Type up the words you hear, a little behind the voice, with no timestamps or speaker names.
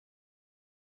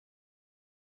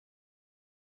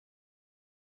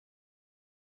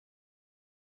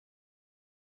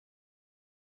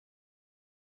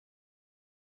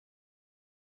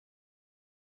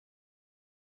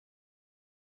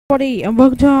Everybody, and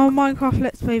welcome to our Minecraft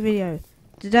Let's Play video.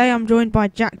 Today I'm joined by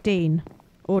Jack Dean,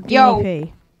 or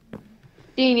DDP.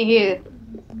 Deanie here.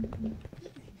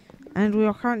 And we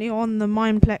are currently on the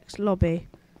Mineplex lobby,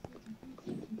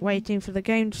 waiting for the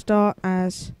game to start,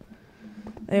 as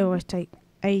they always take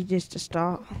ages to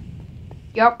start.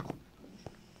 Yup.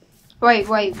 Wait,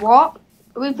 what?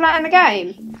 Are we playing the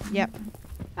game? Yep.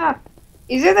 Ah,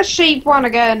 is it the sheep one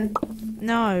again?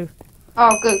 No.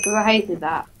 Oh, good, because I hated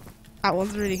that. That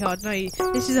one's really hard. No,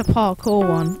 this is a parkour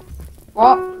one.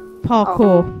 What?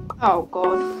 Parkour. Oh,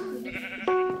 God.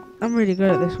 I'm really good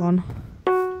at this one.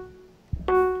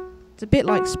 It's a bit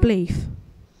like Spleef.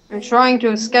 I'm trying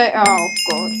to escape. Oh,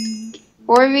 God.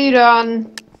 What have you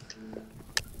done?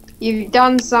 You've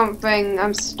done something.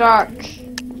 I'm stuck.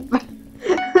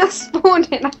 I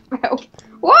spawned in a fell.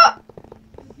 What?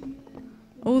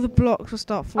 All the blocks will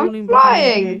start falling I'm behind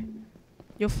you. flying.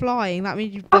 You're flying, that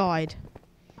means you've died.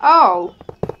 Oh.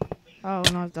 Oh,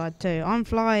 and I've died too. I'm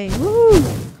flying. Woo!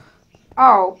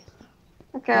 Oh.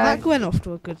 Okay. Well, that went off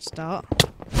to a good start.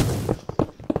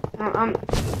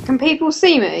 Can people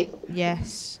see me?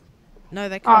 Yes. No,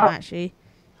 they can't actually.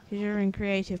 Because you're in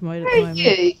creative mode at the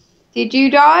moment. Did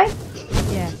you die?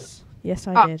 Yes. Yes,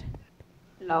 I did.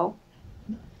 Lol.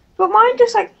 But mine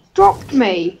just like dropped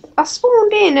me. I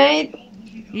spawned in and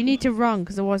You need to run,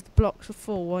 because otherwise the blocks will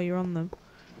fall while you're on them.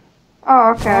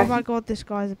 Oh, okay. Oh my god, this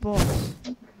guy's a boss.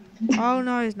 Oh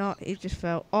no, he's not. He just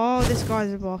fell. Oh, this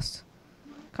guy's a boss.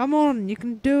 Come on, you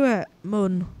can do it,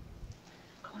 Mun.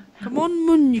 Come on,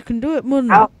 Mun, you can do it, Mun.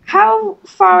 How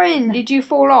far in did you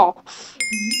fall off?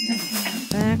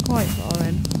 Quite far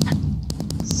in.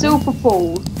 Super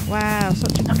fall. Wow,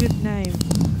 such a good name.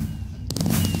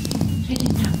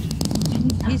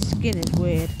 His skin is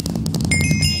weird.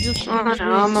 Your skin is weird,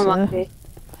 I'm a sir. monkey.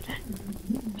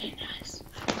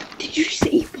 Did you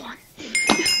see one?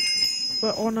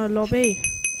 We're on a lobby.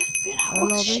 A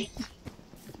lobby.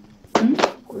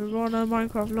 We're on a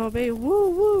Minecraft lobby. Woo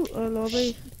woo, a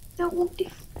lobby. No, what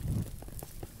if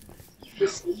you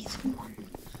see someone?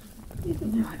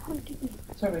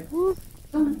 Sorry. Whoop.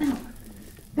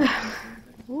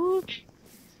 Whoop.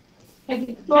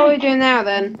 What are we doing now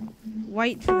then?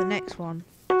 Wait for the next one.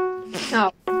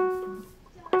 Oh.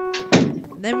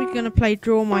 Then we're going to play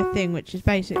Draw My Thing, which is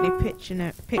basically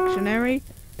Pictionary.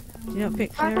 Do you know what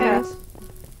Pictionary is?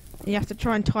 You have to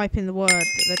try and type in the word that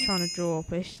they're trying to draw,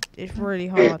 but it's really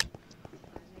hard.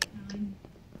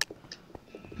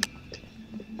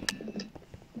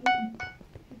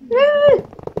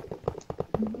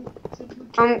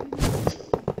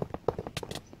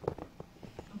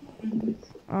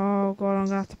 Oh god, I'm going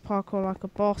to have to parkour like a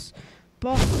boss.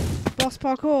 Boss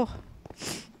parkour!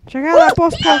 Check out that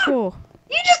boss parkour!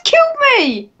 You just killed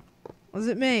me! Was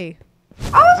it me?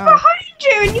 I was behind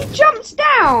you and you jumped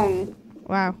down!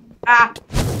 Wow. Ah,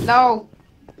 no.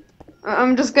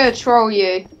 I'm just gonna troll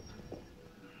you.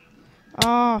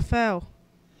 Oh, I fell.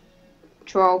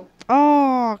 Troll.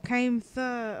 Oh, I came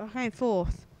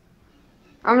fourth.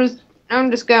 I'm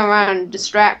just going around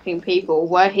distracting people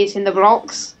while hitting the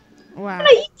blocks. Wow. No,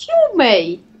 you killed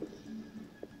me!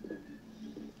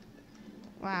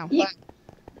 Wow.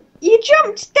 You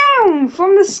jumped down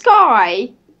from the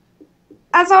sky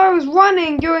as I was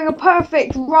running, doing a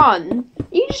perfect run.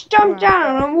 You just jumped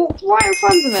down and walked right in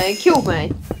front of me and killed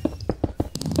me.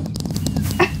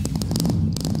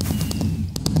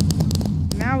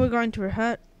 Now we're going to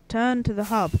return to the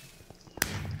hub.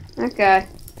 Okay.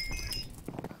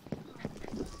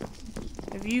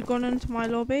 Have you gone into my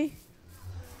lobby?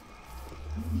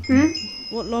 Hmm?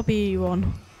 What lobby are you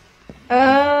on?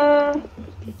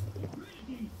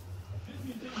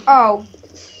 Oh.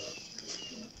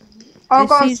 I'll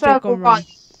go on seems to have server gone wrong. 1.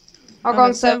 I'll go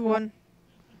on server 1.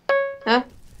 Huh?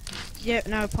 Yep,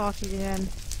 no, party again.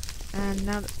 And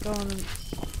now let's go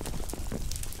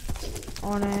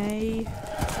on a...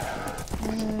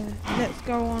 let's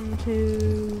go on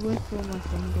to... Where's all my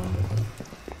thing gone?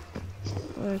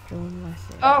 Where's all my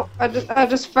thing? Oh, I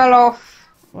just fell off.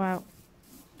 Wow.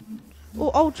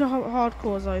 Oh, ultra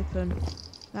hardcore's open.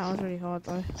 That was really hard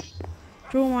though.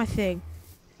 Draw my thing.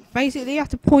 Basically, you have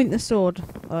to point the sword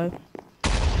though.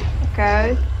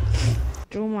 Okay.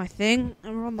 Draw my thing,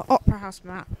 and we're on the Opera House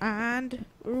map, and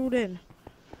we're all in.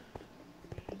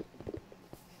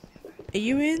 Are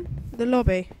you in the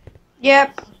lobby?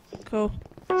 Yep. Cool.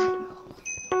 Come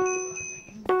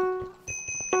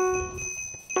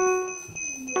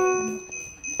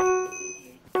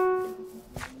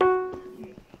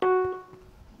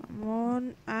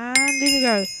on, and here we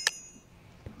go.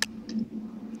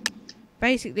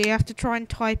 Basically, you have to try and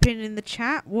type in the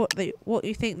chat what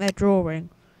you think they're drawing.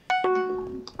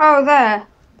 Oh, there.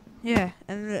 Yeah,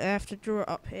 and then I have to draw it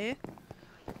up here.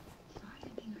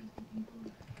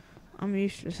 I'm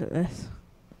useless at this.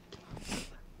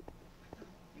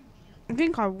 I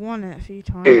think I won it a few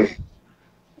times.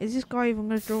 Is this guy even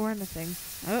going to draw anything?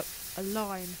 Oh, a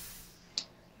line.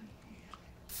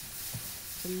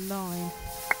 It's a line.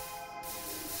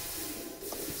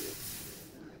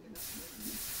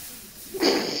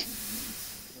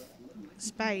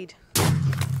 Spade.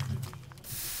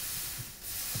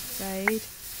 Spade.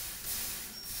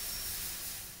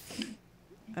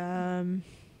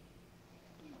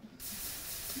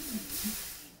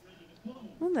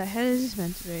 What the hell is this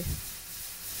meant to be?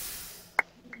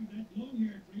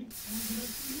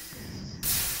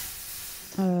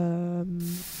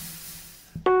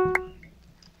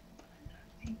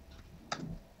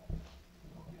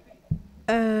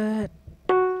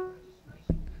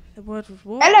 The word was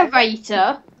what?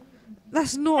 Elevator?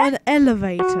 That's not an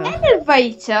elevator.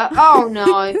 Elevator? Oh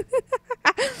no.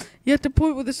 You have to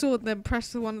point with the sword and then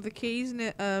press one of the keys and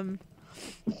it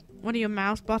one of your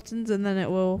mouse buttons and then it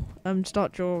will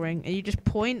start drawing. And you just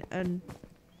point and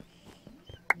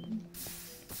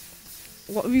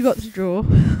what have you got to draw?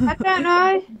 I don't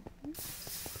know.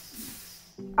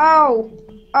 Oh,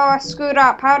 I screwed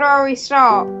up. How do I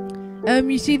restart?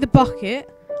 You see the bucket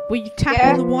where you tap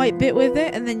on the white bit with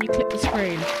it and then you click the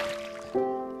screen.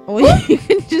 Or you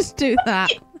can just do that.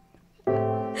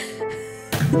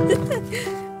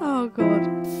 Oh god.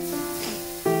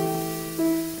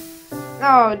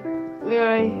 Oh,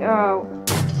 really? Oh.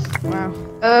 Wow.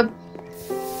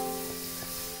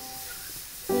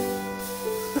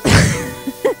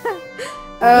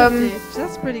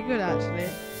 That's pretty good actually.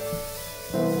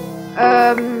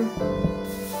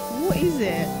 What is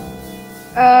it?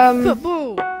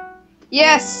 Football.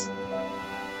 Yes.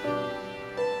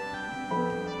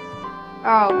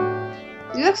 Oh.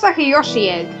 It looks like a Yoshi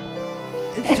egg.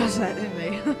 It does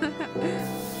actually.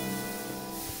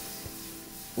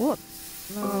 What?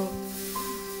 No.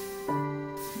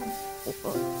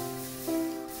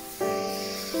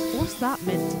 What's that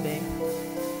meant to be?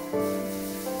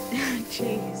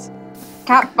 Jeez.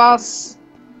 Cat bus.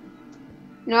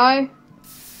 No?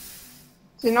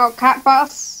 Is it not cat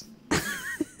bus?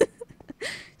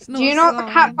 It's not Do you know what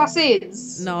the cat bus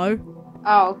is? No.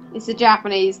 Oh, it's a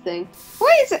Japanese thing.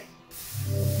 What is it?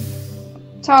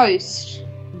 Toast.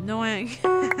 Nyan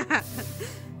cat.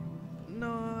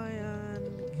 Nyan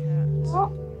cat.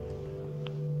 What?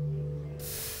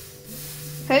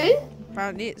 Who?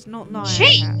 Apparently it's not Nyan cat.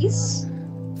 Cheese?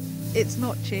 It's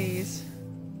not cheese.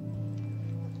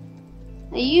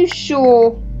 Are you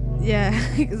sure? Yeah,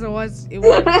 because otherwise it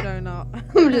wouldn't have shown up.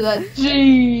 I'm just like,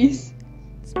 jeez.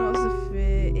 It's not a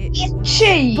sphere, it's It's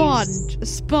cheese. sponge. A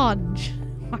sponge.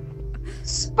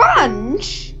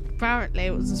 Sponge? Apparently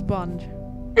it was a sponge. How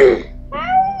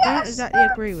I don't exactly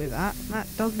agree with that. That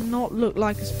does not look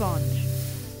like a sponge.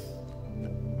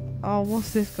 Oh,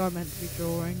 what's this guy meant to be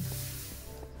drawing?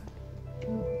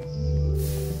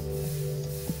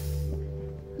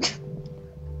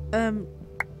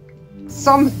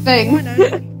 Something. I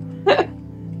know.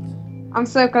 I'm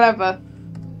so clever.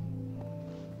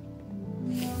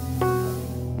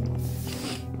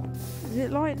 Is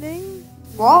it lightning?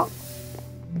 What?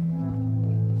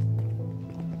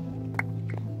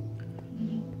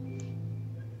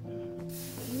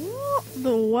 What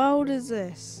the world is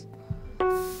this?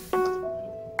 What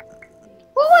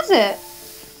was it?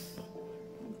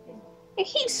 It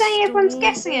keeps saying everyone's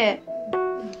guessing it.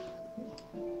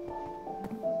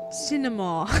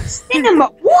 Cinema. Cinema.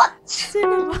 What?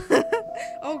 Cinema.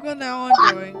 Oh god, now I'm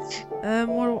drawing.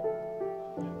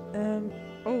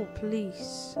 Oh,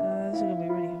 police. This is gonna be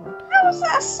really hard. How was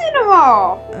that a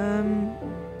cinema?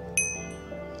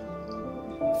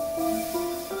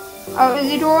 Oh, is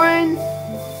he drawing?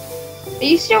 Are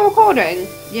you still recording?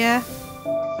 Yeah.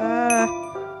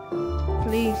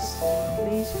 Please.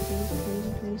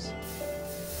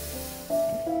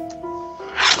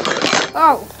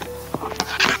 Oh.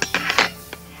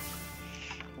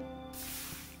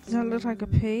 Does that look like a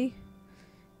P?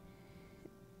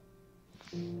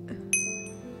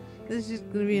 This is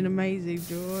gonna be an amazing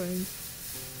drawing.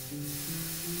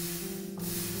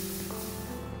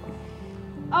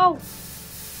 Oh.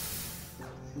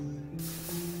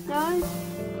 No.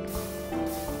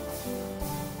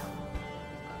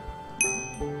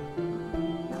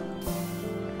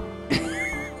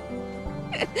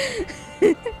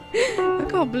 I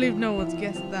can't believe no one's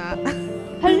guessed that.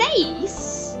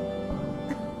 Police?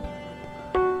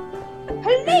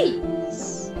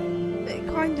 Police? It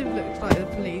kind of looks like the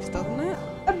police, doesn't it?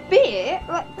 A bit,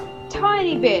 like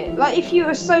tiny bit. Like if you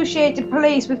associated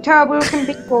police with terrible looking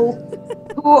people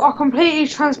who are completely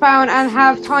transparent and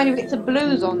have tiny bits of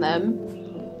blues on them,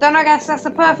 then I guess that's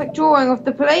a perfect drawing of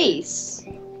the police.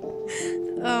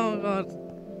 Oh god.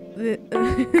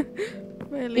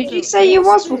 Really Did you say you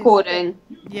what's was this? recording?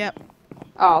 Yep.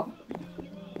 Oh.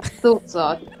 Thought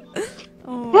so.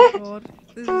 Oh my god.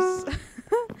 This is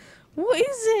what is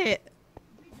it?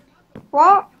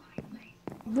 What?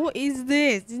 What is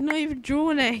this? He's not even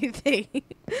drawing anything.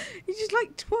 He's just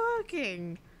like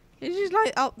twerking. He's just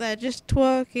like up there just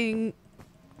twerking.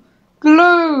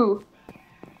 Glue!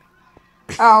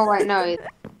 Oh, wait, no. It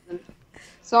isn't.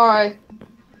 Sorry.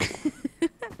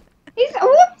 He's,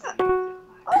 what the?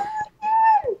 What are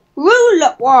you doing?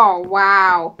 Ruler! Whoa,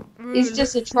 wow. He's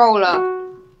just a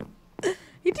troller.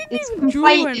 He didn't It's even draw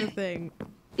complete. anything.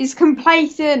 He's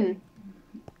complaiting.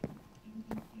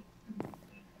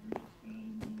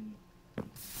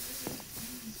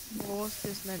 Well, what's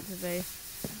this meant to be?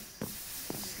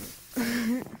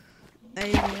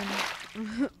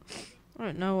 Alien. I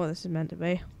don't know what this is meant to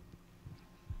be.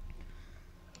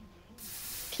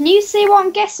 Can you see what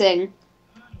I'm guessing?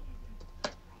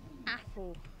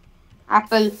 Apple.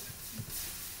 Apple.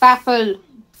 Baffle.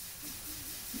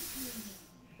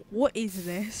 What is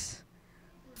this?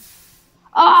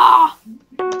 Ah!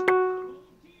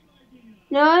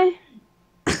 No?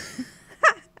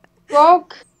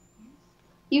 Frog?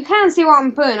 You can see what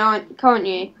I'm putting, can't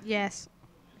you? Yes.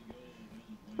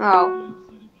 Oh.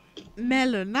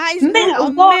 Melon. That is Melon, not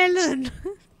a what? melon.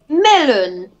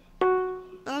 Melon.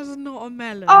 That's not a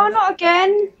melon. Oh, not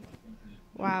again.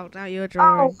 Wow, now you're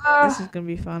drawing. Oh, This is gonna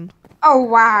be fun. Oh,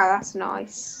 wow, that's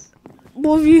nice.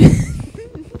 What have you?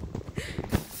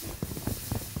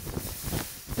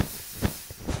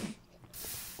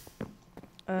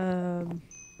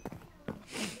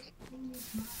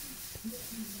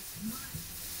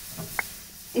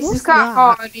 This What's is kind of that?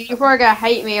 hard. You're probably gonna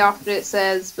hate me after it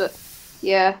says, but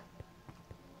yeah.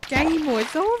 Game Boy.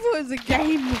 Someone thought it was a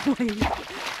Game Boy.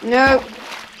 Nope.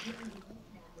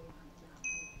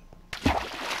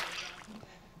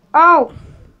 Oh.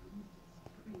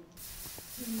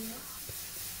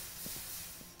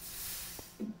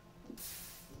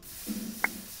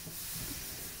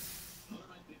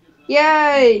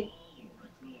 Yay.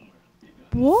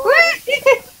 What?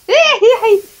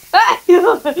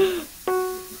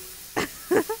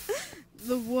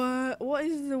 The word. What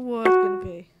is the word gonna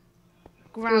be?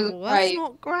 Gravel. That's grave.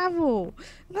 not gravel.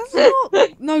 That's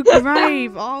not. No,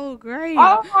 grave. Oh, grave.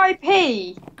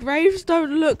 R.I.P. Graves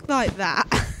don't look like that.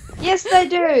 Yes, they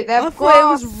do. They're I thought it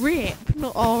was grass. RIP,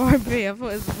 not R.I.P. I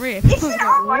thought it was RIP. It's I was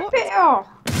an like, what? R.I.P. Oh.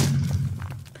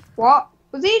 What?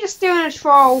 Was he just doing a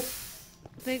troll?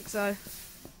 I think so.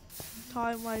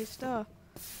 Time waster.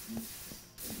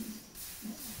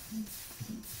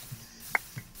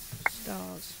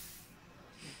 Stars.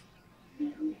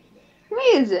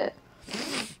 Where is it?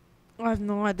 I have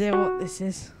no idea what this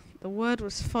is. The word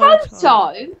was photo.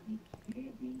 Photo?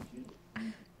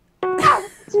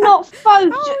 That's not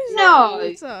photo. How is No.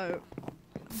 that photo?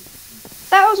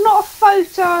 That was not a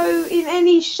photo in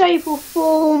any shape or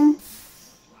form.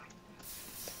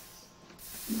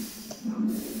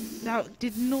 That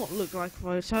did not look like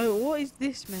a photo. What is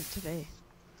this meant to be?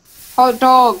 Hot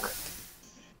dog.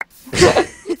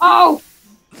 Oh!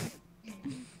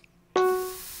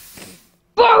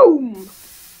 Boom!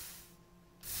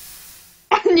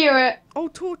 I knew it. Oh,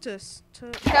 tortoise.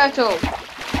 Turtle.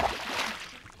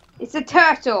 It's a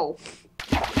turtle.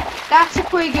 That's a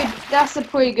pretty good. That's a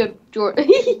pretty good draw.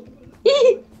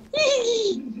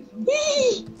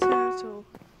 Turtle.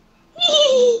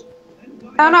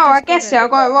 Oh no, I guess I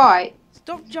got it right.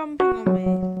 Stop jumping on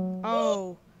me.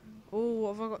 Oh. Oh,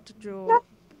 what have I got to draw? Oh,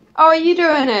 are you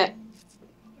doing it?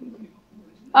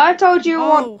 I told you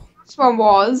what Oh. this one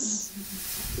was.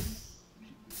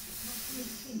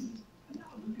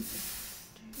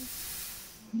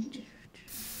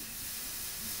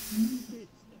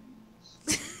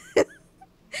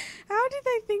 How did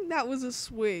they think that was a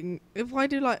swing? If I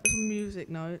do like some music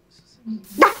notes.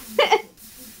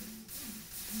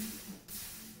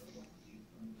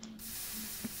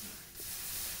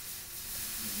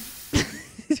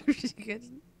 It's really good.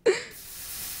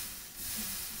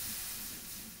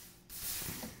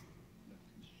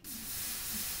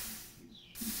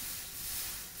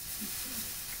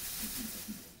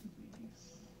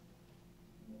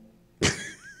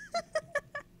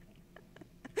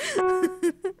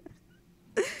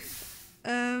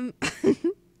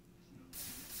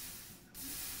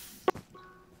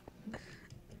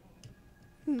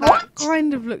 That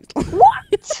kind of looked like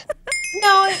What?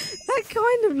 No, that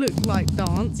kind of looked like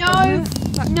dance. No. doesn't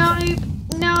it? That-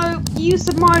 no, no. You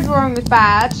said my drawing was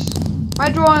bad. My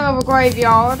drawing of a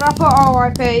graveyard. I put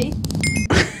R.I.P.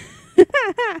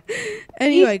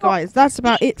 Anyway, guys, that's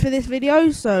about it for this video.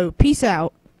 So, peace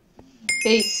out.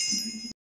 Peace.